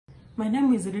My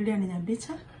name is Lillian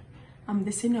Nyabicha. I'm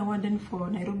the Senior Warden for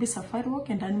Nairobi Safari Walk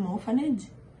and Animal Orphanage.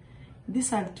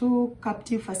 These are two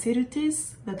captive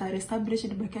facilities that are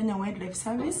established by Kenya Wildlife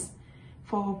Service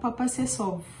for purposes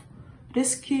of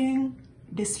rescuing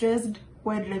distressed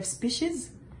wildlife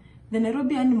species. The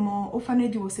Nairobi Animal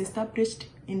Orphanage was established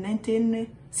in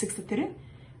 1963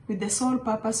 with the sole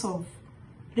purpose of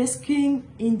rescuing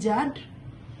injured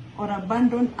or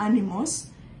abandoned animals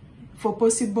for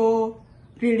possible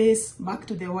release back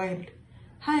to the wild.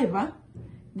 However,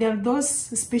 there are those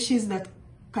species that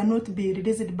cannot be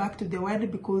released back to the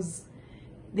wild because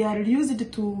they are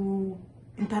used to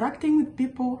interacting with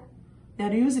people, they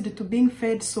are used to being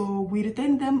fed, so we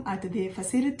retain them at the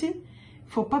facility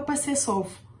for purposes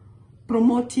of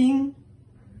promoting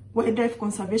wildlife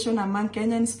conservation among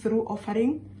Kenyans through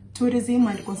offering tourism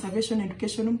and conservation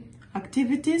education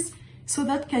activities so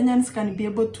that Kenyans can be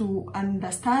able to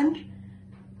understand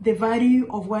the value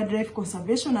of wildlife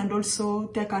conservation and also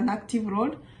take an active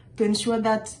role to ensure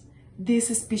that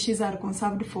these species are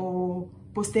conserved for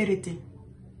posterity.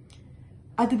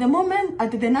 At the moment,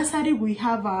 at the nursery, we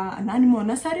have an animal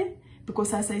nursery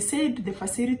because, as I said, the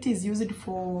facility is used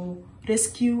for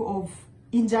rescue of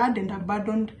injured and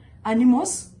abandoned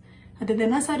animals. At the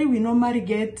nursery, we normally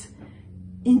get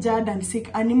injured and sick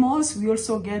animals. We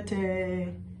also get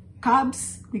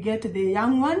cubs, we get the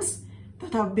young ones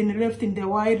that have been left in the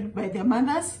wild by their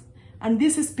mothers. And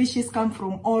these species come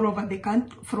from all over the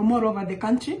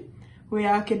country,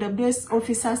 where KWS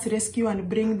officers rescue and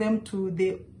bring them to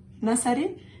the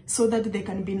nursery so that they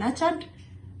can be nurtured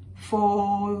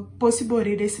for possible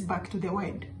release back to the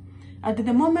wild. At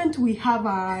the moment, we have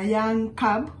a young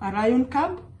cub, a lion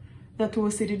cub, that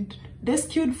was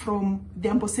rescued from the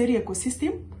Amboseli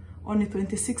ecosystem on the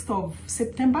 26th of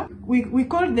September. We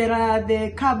call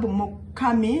the cub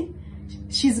Mokami.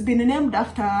 She's been named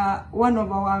after one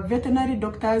of our veterinary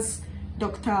doctors,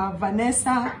 Dr.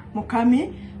 Vanessa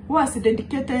Mokami, who has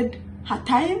dedicated her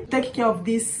time to take care of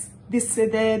this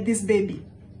baby.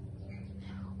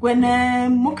 When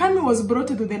Mokami was brought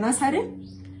to the nursery,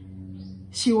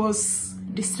 she was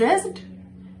distressed,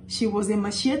 she was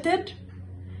emaciated,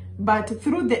 but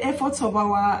through the efforts of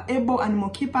our able animal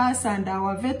keepers and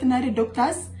our veterinary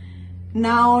doctors,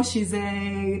 now she's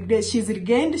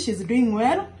regained, she's doing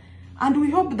well, and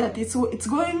we hope that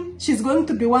she's going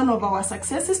to be one of our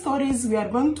success stories. We are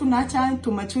going to nurture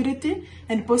to maturity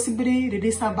and possibly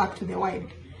release her back to the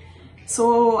wild.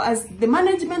 So as the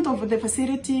management of the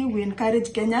facility, we encourage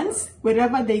Kenyans,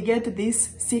 wherever they get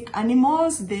these sick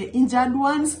animals, the injured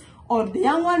ones, or the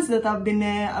young ones that have been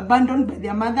abandoned by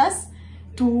their mothers,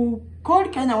 to call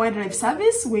Kenya Wildlife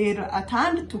Service. We're at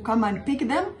hand to come and pick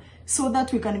them so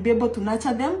that we can be able to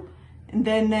nurture them, and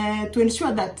then to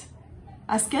ensure that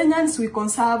as Kenyans we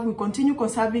continue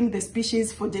conserving the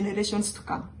species for generations to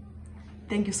come.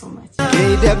 Thank you so much.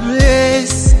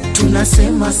 KWS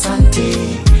tunasema asante,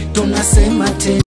 tunasema tena.